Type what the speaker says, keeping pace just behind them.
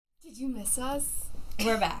Did you miss us?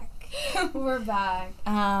 We're back. We're back.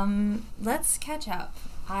 Let's catch up.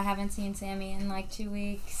 I haven't seen Sami in like 2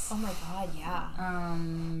 weeks. Oh my god, yeah.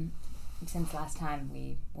 Since last time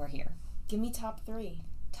we were here. Give me top 3.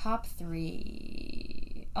 Top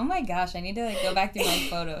 3. Oh my gosh, I need to go back through my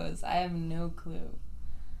photos. I have no clue.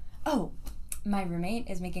 Oh, my roommate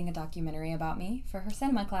is making a documentary about me for her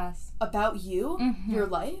cinema class. About you? Mm-hmm. Your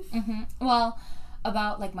life? Mm-hmm. Well,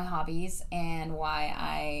 about like my hobbies and why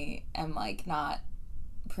I am like not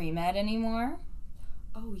pre-med anymore.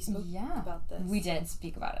 Oh, we spoke about this. We did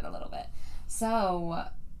speak about it a little bit. So,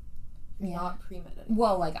 You're not pre-med anymore.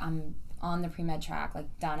 Well, like I'm on the pre-med track,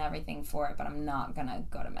 like done everything for it, but I'm not gonna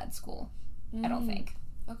go to med school. I don't think.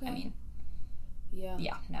 Okay. I mean,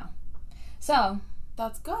 yeah, no. So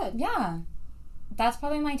that's good. Yeah, that's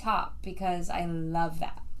probably my top because I love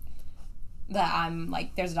that. That I'm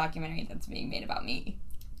like, there's a documentary that's being made about me.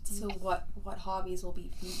 So what hobbies will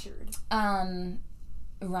be featured?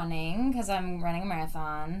 Running, because I'm running a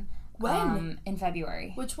marathon. When? In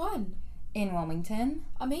February. Which one? In Wilmington.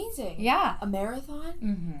 Amazing. Yeah. A marathon?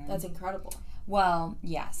 Mm-hmm. That's incredible. Well,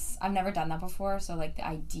 yes. I've never done that before, so, like, the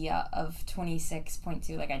idea of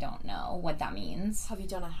 26.2, like, I don't know what that means. Have you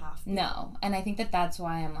done a half? No. And I think that that's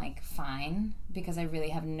why I'm, like, fine, because I really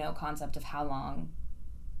have no concept of how long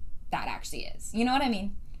that actually is. You know what I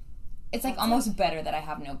mean? It's, like, almost better that I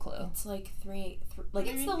have no clue. It's, like,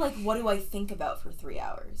 it's the, like, what do I think about for 3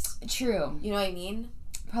 hours? True. You know what I mean?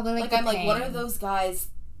 Probably, like, I'm like, what are those guys,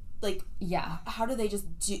 like... Yeah. How do they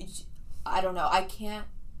just do... I don't know. I can't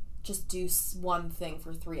just do one thing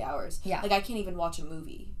for 3 hours. Yeah. Like, I can't even watch a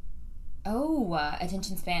movie. Oh,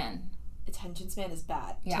 attention span. Attention span is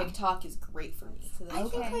bad. Yeah. TikTok is great for me. So I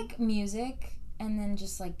think, like, music and then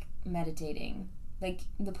just, like, meditating. Like,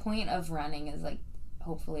 the point of running is, like,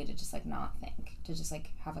 hopefully to just, like, not think. To just,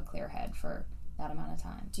 like, have a clear head for that amount of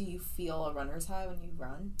time. Do you feel a runner's high when you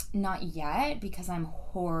run? Not yet, because I'm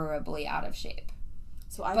horribly out of shape.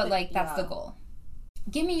 So that's the goal.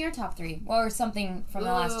 Give me your top 3, or something from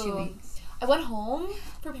the last 2 weeks. I went home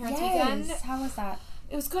for Parents' Weekend. How was that?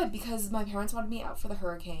 It was good because my parents wanted me out for the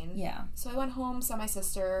hurricane. Yeah. So I went home, saw my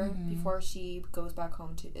sister before she goes back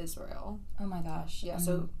home to Israel. Oh my gosh. Yeah.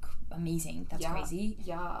 So amazing. That's crazy.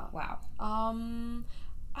 Yeah. Wow. I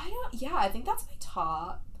think that's my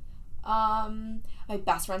top. My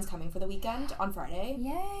best friend's coming for the weekend on Friday.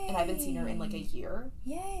 Yay. And I haven't seen her in like a year.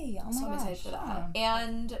 Yay. Oh my gosh. So I'm excited for that. Yeah.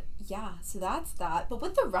 And yeah, so that's that. But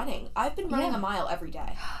with the running, I've been running a mile every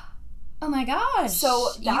day. Oh my gosh.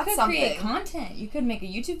 So that's you could something. Create content. You could make a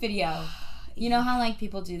YouTube video. You know how like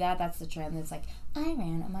people do that? That's the trend. It's like, I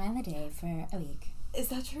ran a mile a day for a week. Is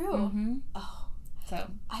that true? Mm-hmm. Oh. So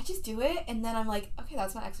I just do it and then I'm like, okay,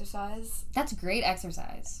 that's my exercise. That's great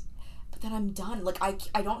exercise. But then I'm done. Like I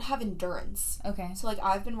don't have endurance. Okay. So like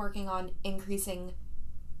I've been working on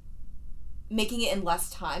making it in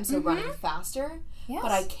less time, so running faster. Yes.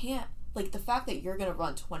 But I can't. Like, the fact that you're going to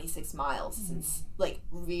run 26 miles is, like,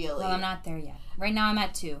 really... Well, I'm not there yet. Right now I'm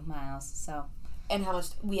at 2 miles, so... And how much...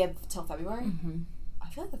 We have till February? Mm-hmm. I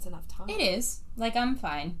feel like that's enough time. It is. Like, I'm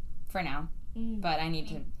fine for now. But I need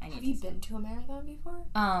to... Have you been to a marathon before?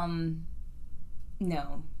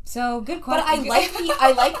 No. So, good question. But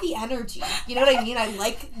I like the energy. You know what I mean? I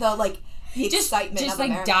like the, like... The excitement just of like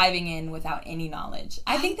America. Diving in without any knowledge.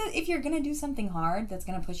 I think that if you're going to do something hard that's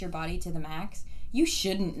going to push your body to the max... You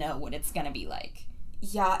shouldn't know what it's gonna be like.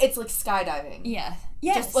 Yeah, it's like skydiving. Yeah.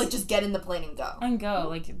 Yes. Just get in the plane and go. And go.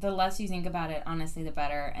 Like, the less you think about it, honestly, the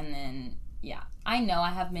better. And then, yeah. I know I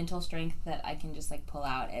have mental strength that I can just, like, pull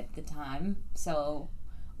out at the time. So,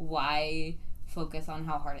 why focus on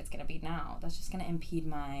how hard it's gonna be now? That's just gonna impede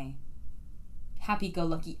my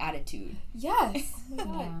happy-go-lucky attitude. Yes. Oh my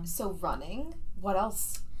God. Yeah. So, running. What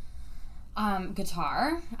else?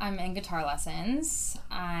 Guitar. I'm in guitar lessons.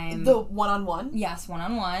 The one-on-one? Yes,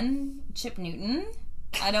 one-on-one. Chip Newton.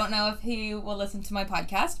 I don't know if he will listen to my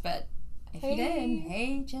podcast, but if he did,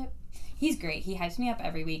 hey, Chip. He's great. He hypes me up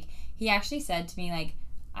every week. He actually said to me, like,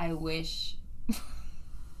 I wish...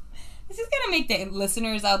 This is going to make the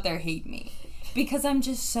listeners out there hate me, because I'm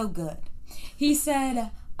just so good. He said,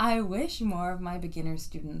 I wish more of my beginner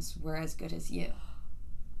students were as good as you.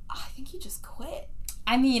 I think you just quit.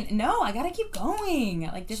 I mean, no, I gotta keep going.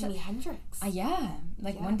 Like this, Jimi Hendrix. Yeah.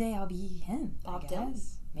 Like one day I'll be him. Bob I guess. Dylan.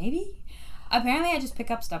 Maybe. Apparently, I just pick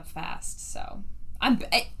up stuff fast, so I'm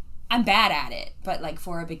bad at it. But like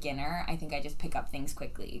for a beginner, I think I just pick up things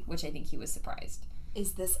quickly, which I think he was surprised.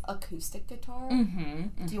 Is this acoustic guitar?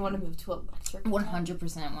 Mm-hmm. Do you want to move to electric? 100% want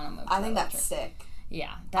to move. To I think electric. That's sick.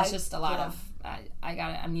 Yeah, that's just a lot of.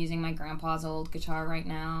 I'm using my grandpa's old guitar right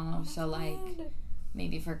now, so like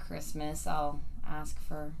maybe for Christmas I'll ask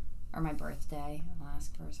for or my birthday. I'll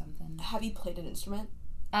ask for something. Have you played an instrument?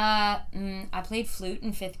 I played flute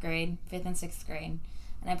in 5th and 6th grade.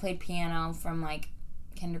 And I played piano from, like,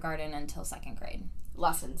 kindergarten until 2nd grade.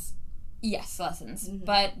 Lessons. Yes, lessons. Mm-hmm.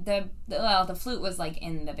 But the flute was, like,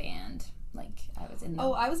 in the band. Like, I was in the...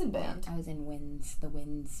 Oh, I was in band. I was in the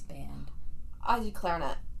Winds band. I did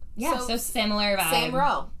clarinet. Yeah, so similar vibe. Same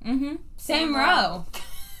row. Mm-hmm. Same row.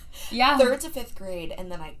 Yeah. 3rd to 5th grade,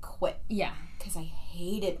 and then I quit. Yeah. Because I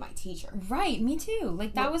hated my teacher. Right, me too.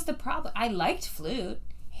 Like, that was the problem. I liked flute.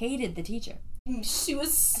 Hated the teacher. She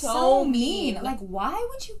was so mean. Like, why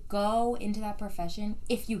would you go into that profession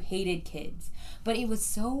if you hated kids? But it was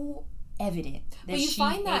so evident that but you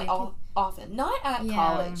find that often. Not at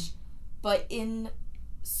college, but in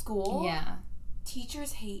school. Yeah.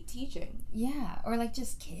 Teachers hate teaching. Yeah, or, like,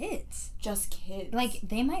 just kids. Just kids. Like,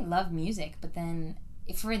 they might love music, but then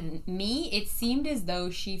for me, it seemed as though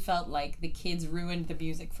she felt like the kids ruined the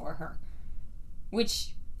music for her.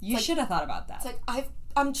 Which, you should have thought about that. It's like,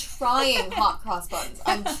 I'm trying, hot cross buns.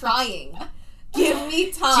 I'm trying. Give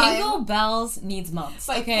me time. Jingle Bells needs months.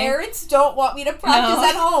 My parents don't want me to practice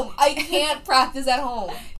at home. I can't practice at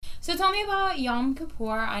home. So tell me about Yom Kippur.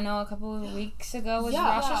 I know a couple of weeks ago was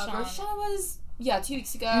Rosh Hashanah. Rosh Hashanah was 2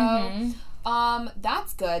 weeks ago. Mm-hmm.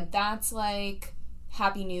 That's good. That's like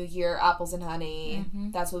Happy New Year, apples and honey.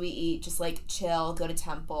 Mm-hmm. That's what we eat. Just like chill, go to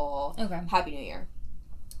temple. Okay. Happy New Year.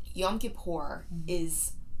 Yom Kippur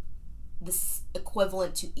is the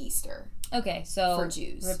equivalent to Easter. Okay, so for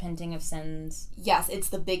Jews, repenting of sins. Yes, it's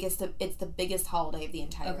the biggest holiday of the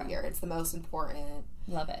entire year. It's the most important.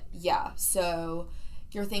 Love it. Yeah, so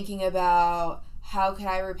you're thinking about how can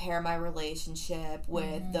I repair my relationship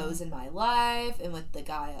with those in my life and with the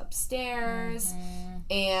guy upstairs,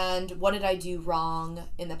 and what did I do wrong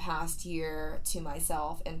in the past year to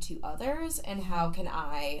myself and to others, and how can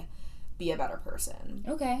I be a better person.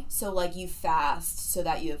 Okay. So, like, you fast so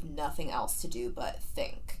that you have nothing else to do but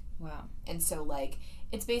think. Wow. And so, like,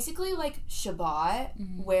 it's basically like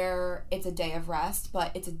Shabbat, where it's a day of rest,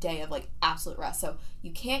 but it's a day of, like, absolute rest. So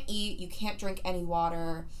you can't eat, you can't drink any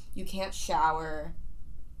water, you can't shower.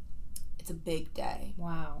 It's a big day.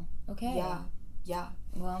 Wow. Okay. Yeah.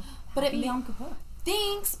 Well, but happy Yom Kippur.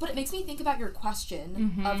 Thanks, but it makes me think about your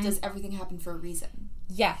question of does everything happen for a reason?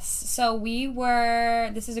 Yes. So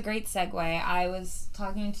this is a great segue. I was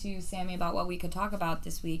talking to Sami about what we could talk about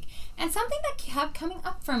this week. And something that kept coming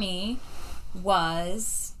up for me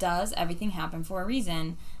was, does everything happen for a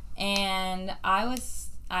reason? And I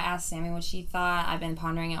asked Sami what she thought. I've been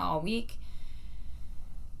pondering it all week.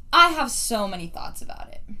 I have so many thoughts about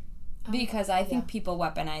it. Because I think people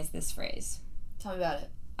weaponize this phrase. Tell me about it.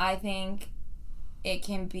 I think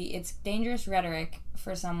it's dangerous rhetoric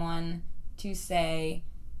for someone to say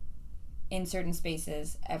in certain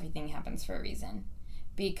spaces everything happens for a reason,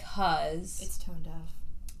 because it's tone deaf.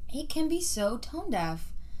 It can be so tone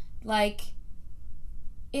deaf. Like,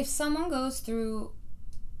 if someone goes through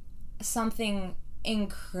something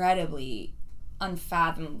incredibly,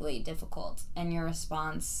 unfathomably difficult and your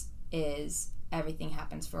response is everything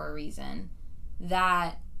happens for a reason,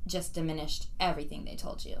 that just diminished everything they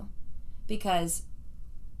told you. Because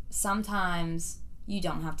sometimes you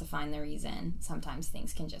don't have to find the reason. Sometimes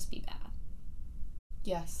things can just be bad.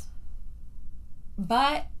 Yes.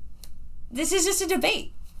 But this is just a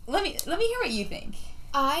debate. Let me hear what you think.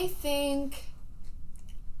 I think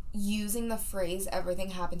using the phrase everything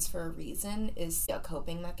happens for a reason is a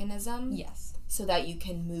coping mechanism. Yes. So that you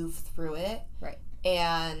can move through it. Right.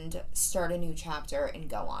 And start a new chapter and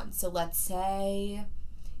go on. So let's say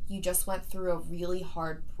you just went through a really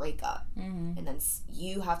hard breakup, and then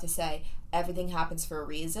you have to say everything happens for a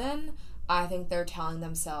reason. I think they're telling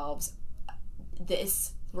themselves,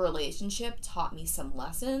 this relationship taught me some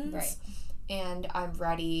lessons, right, and I'm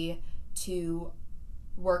ready to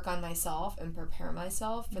work on myself and prepare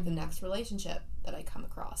myself for the next relationship that I come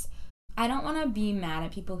across. I don't want to be mad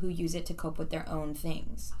at people who use it to cope with their own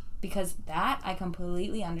things, because that I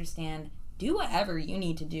completely understand. Do whatever you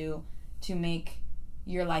need to do to make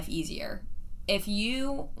your life easier. If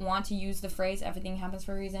you want to use the phrase everything happens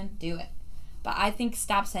for a reason, do it. But I think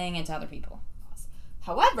stop saying it to other people.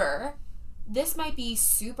 However, this might be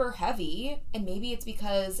super heavy, and maybe it's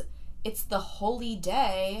because it's the holy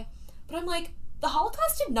day, but I'm like, the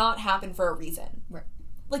Holocaust did not happen for a reason. Right.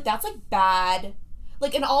 Like, that's, like, bad.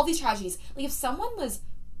 Like, in all these tragedies, like, if someone was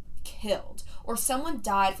killed, or someone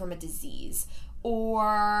died from a disease,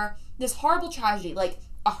 or this horrible tragedy, like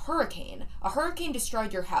a hurricane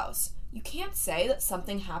destroyed your house, you can't say that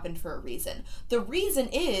something happened for a reason. The reason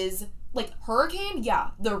is, like, hurricane,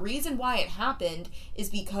 the reason why it happened is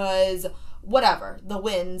because whatever, the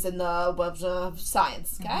winds and the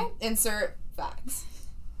science, okay? Insert facts.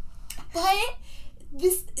 But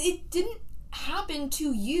it didn't happen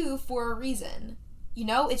to you for a reason. You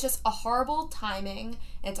know, it's just a horrible timing,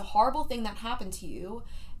 and it's a horrible thing that happened to you.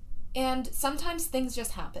 And sometimes things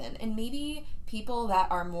just happen. And maybe people that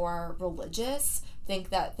are more religious think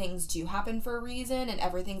that things do happen for a reason and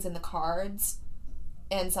everything's in the cards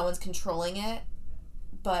and someone's controlling it.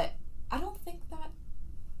 But I don't think that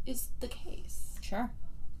is the case. Sure.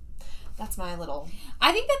 That's my little...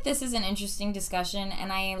 I think that this is an interesting discussion,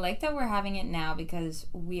 and I like that we're having it now because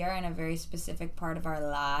we are in a very specific part of our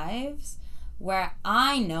lives where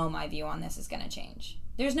I know my view on this is going to change.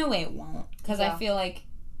 There's no way it won't, because I feel like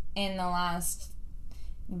in the last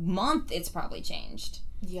month it's probably changed.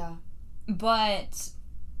 Yeah. But,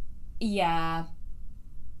 yeah,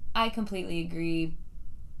 I completely agree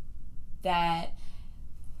that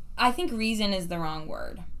I think reason is the wrong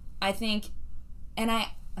word. I think, and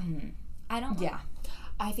I don't know. Yeah.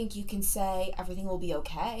 I think you can say everything will be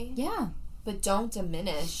okay. Yeah. But don't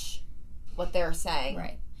diminish what they're saying.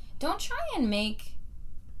 Right. Don't try and make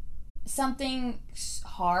something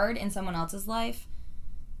hard in someone else's life.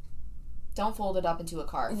 Don't fold it up into a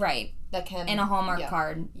card. Right. That can... In a Hallmark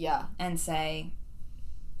card. Yeah. And say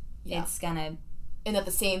it's gonna... And that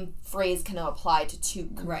the same phrase can apply to two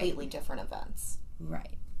completely different events.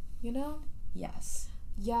 Right. You know? Yes.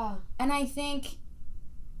 Yeah. And I think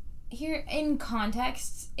here, in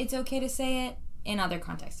context, it's okay to say it. In other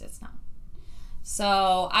contexts, it's not.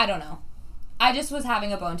 So, I don't know. I just was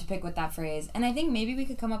having a bone to pick with that phrase. And I think maybe we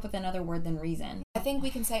could come up with another word than reason. I think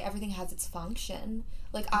we can say everything has its function.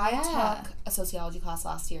 Like, I took a sociology class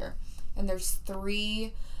last year, and there's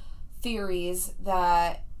 3 theories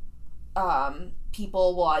that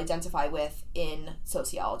people will identify with in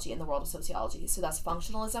sociology, in the world of sociology. So that's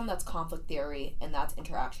functionalism, that's conflict theory, and that's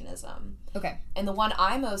interactionism. Okay. And the one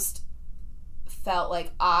I most felt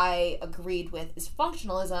like I agreed with is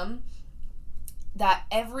functionalism, that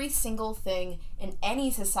every single thing in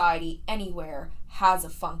any society, anywhere, has a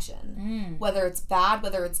function. Whether it's bad,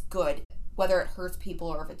 whether it's good, whether it hurts people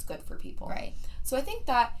or if it's good for people. Right. So I think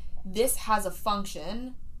that this has a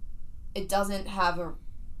function. It doesn't have a...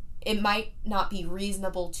 It might not be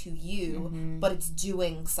reasonable to you, but it's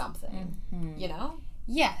doing something. You know?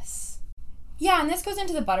 Yes. Yeah, and this goes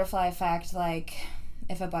into the butterfly effect. Like,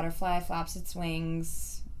 if a butterfly flaps its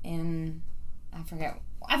wings in... I forget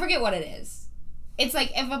what it is. It's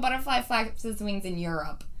like if a butterfly flaps its wings in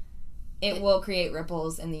Europe, it will create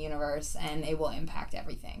ripples in the universe and it will impact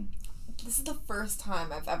everything. This is the first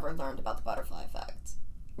time I've ever learned about the butterfly effect.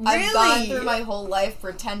 Really? I've gone through my whole life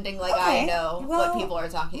pretending like I know what people are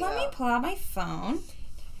talking about. Let me pull out my phone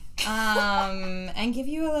and give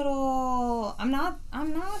you a little... I'm not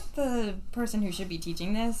the person who should be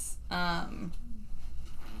teaching this.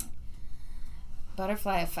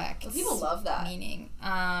 Butterfly effect. Well, people love that. Meaning.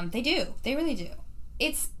 They do. They really do.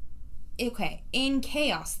 It's... Okay. In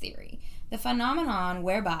chaos theory, the phenomenon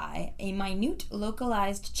whereby a minute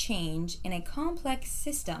localized change in a complex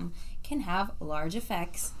system can have large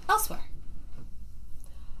effects elsewhere.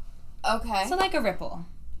 Okay. So like a ripple.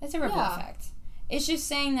 It's a ripple effect. It's just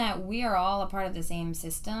saying that we are all a part of the same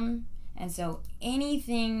system, and so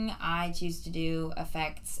anything I choose to do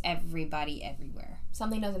affects everybody everywhere.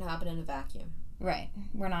 Something doesn't happen in a vacuum. Right.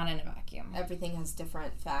 We're not in a vacuum. Everything has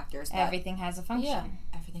different factors. Everything has a function. Yeah.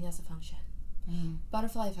 Everything has a function.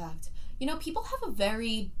 Butterfly effect. You know, people have a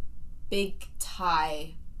very big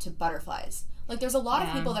tie to butterflies. Like, there's a lot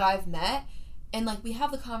of people that I've met, and, like, we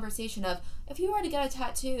have the conversation of, if you were to get a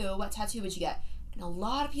tattoo, what tattoo would you get? And a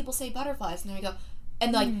lot of people say butterflies, and there you go.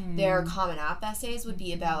 And, like, their common app essays would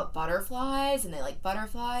be about butterflies, and they like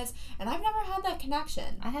butterflies, and I've never had that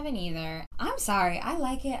connection. I haven't either. I'm sorry. I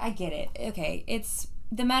like it. I get it. Okay. It's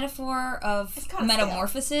the metaphor of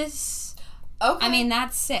metamorphosis. Okay. I mean,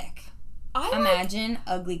 that's sick. Imagine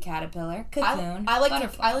ugly caterpillar, cocoon,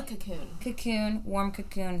 butterfly. I like cocoon. Cocoon, warm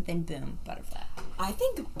cocoon, then boom, butterfly. I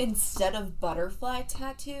think instead of butterfly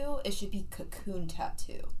tattoo, it should be cocoon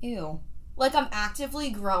tattoo. Ew. Like, I'm actively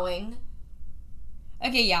growing.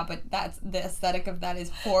 Okay, yeah, but the aesthetic of that is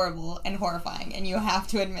horrible and horrifying, and you have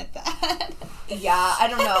to admit that. Yeah, I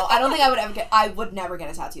don't know. I don't think I would never get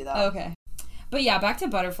a tattoo, though. Okay. But yeah, back to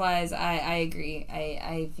butterflies, I agree.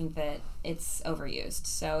 I think that it's overused.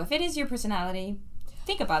 So if it is your personality,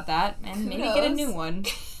 think about that and maybe get a new one.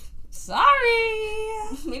 Sorry!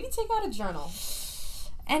 Maybe take out a journal.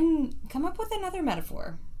 And come up with another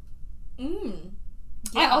metaphor. Yeah.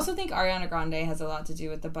 I also think Ariana Grande has a lot to do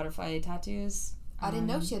with the butterfly tattoos. I didn't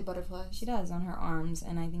know she had butterflies. She does, on her arms,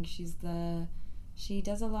 and I think she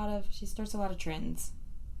starts a lot of trends.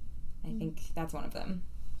 I think that's one of them.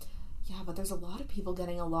 Yeah, but there's a lot of people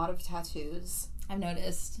getting a lot of tattoos. I've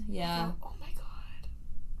noticed. Yeah. Oh my god.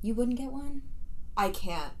 You wouldn't get one? I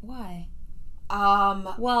can't. Why?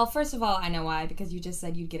 Well, first of all, I know why, because you just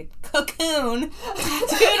said you'd get a cocoon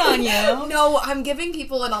tattooed on you. No, I'm giving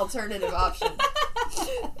people an alternative option.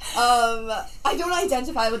 I don't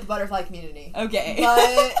identify with the butterfly community. Okay.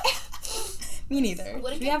 But me neither.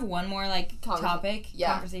 Should we have one more topic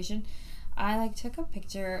conversation? I took a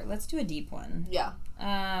picture. Let's do a deep one. Yeah.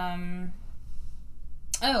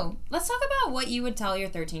 Let's talk about what you would tell your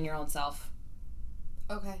 13-year-old self.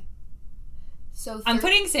 Okay. So I'm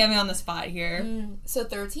putting Sami on the spot here. So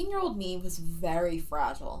 13-year-old me was very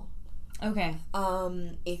fragile. Okay.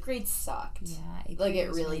 8th grade sucked. Yeah, 8th grade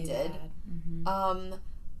it really did. Mm-hmm.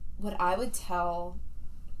 What I would tell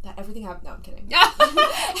that everything happened. No, I'm kidding.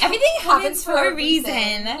 Everything happens for a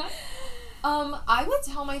reason. I would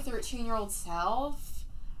tell my 13-year-old self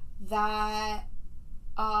that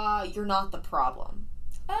you're not the problem.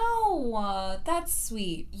 Oh, that's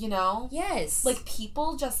sweet. You know? Yes.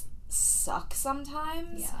 People just suck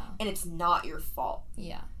sometimes. Yeah. And it's not your fault.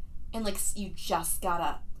 Yeah. And, you just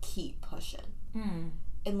gotta keep pushing. Mm.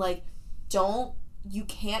 And, you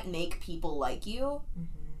can't make people like you. Mm-hmm.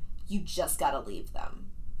 You just gotta leave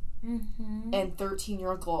them. Mm-hmm. And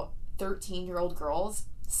 13-year-old girls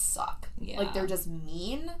suck. Yeah. They're just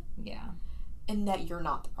mean. Yeah. And that you're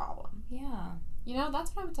not the problem. Yeah.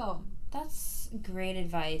 That's what I would tell them. That's great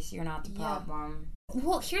advice. You're not the problem.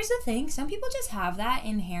 Well, here's the thing. Some people just have that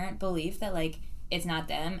inherent belief that, it's not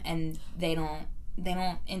them, and they don't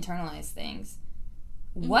internalize things.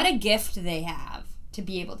 Mm-hmm. What a gift they have to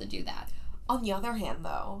be able to do that. On the other hand,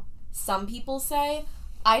 though, some people say,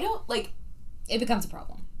 I don't, it becomes a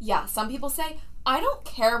problem. Yeah, some people say, I don't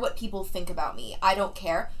care what people think about me. I don't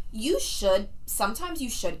care. Sometimes you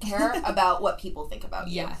should care about what people think about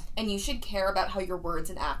you. Yeah. And you should care about how your words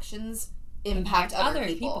and actions impact other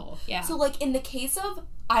people. Yeah. So, in the case of,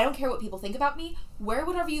 I don't care what people think about me, wear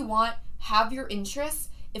whatever you want, have your interests.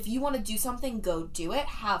 If you want to do something, go do it.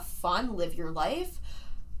 Have fun, live your life.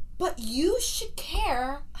 But you should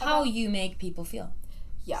care how you make people feel.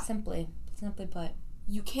 Yeah. Simply put.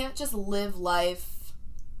 You can't just live life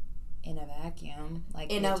in a vacuum, we're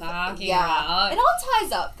talking about. It all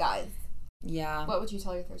ties up, guys. Yeah. What would you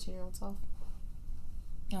tell your 13-year-old self?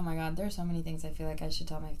 Oh my god, there's so many things I feel like I should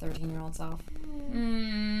tell my 13-year-old self.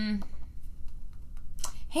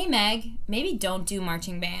 Hey Meg, maybe don't do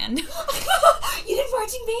marching band. You did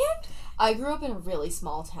marching band? I grew up in a really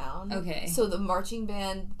small town. Okay. So the marching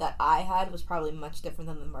band that I had was probably much different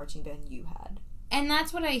than the marching band you had. And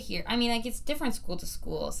that's what I hear. I mean, it's different school to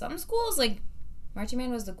school. Some schools, marching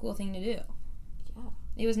band was the cool thing to do. Yeah.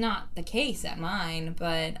 It was not the case at mine,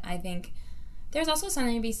 but I think there's also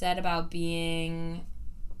something to be said about being,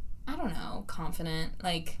 I don't know, confident.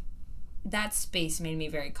 That space made me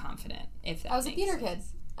very confident, if that I was a Peter sense. kid.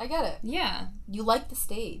 I get it. Yeah. You liked the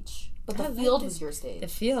stage, but the field was your stage. The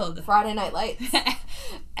field. Friday Night Lights.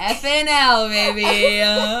 FNL,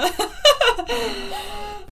 baby.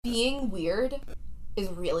 Being weird is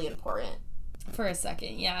really important. For a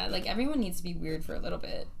second, yeah. Everyone needs to be weird for a little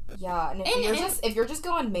bit. Yeah, and if you're just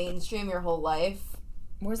going mainstream your whole life,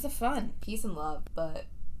 where's the fun? Peace and love, but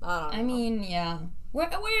I don't know. I mean, yeah.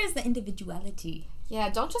 Where is the individuality? Yeah,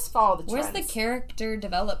 don't just follow the trends. Where's the character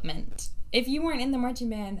development? If you weren't in the marching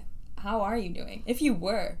band, how are you doing? If you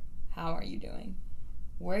were, how are you doing?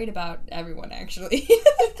 Worried about everyone, actually.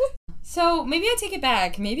 So, maybe I take it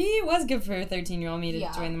back. Maybe it was good for a 13-year-old me to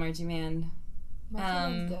join the marching band.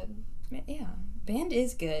 Marching band's good. Yeah. Band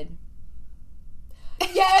is good.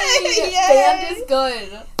 Yay! Band is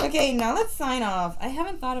good. Okay, now let's sign off. I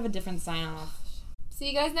haven't thought of a different sign off. See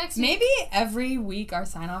you guys next week. Maybe every week our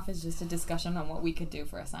sign off is just a discussion on what we could do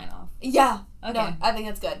for a sign off. Yeah. Okay. No, I think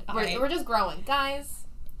that's good. Right. We're just growing. Guys.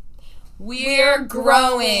 We're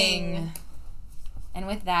growing. And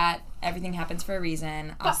with that, everything happens for a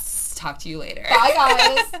reason. I'll talk to you later. Bye,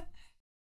 guys.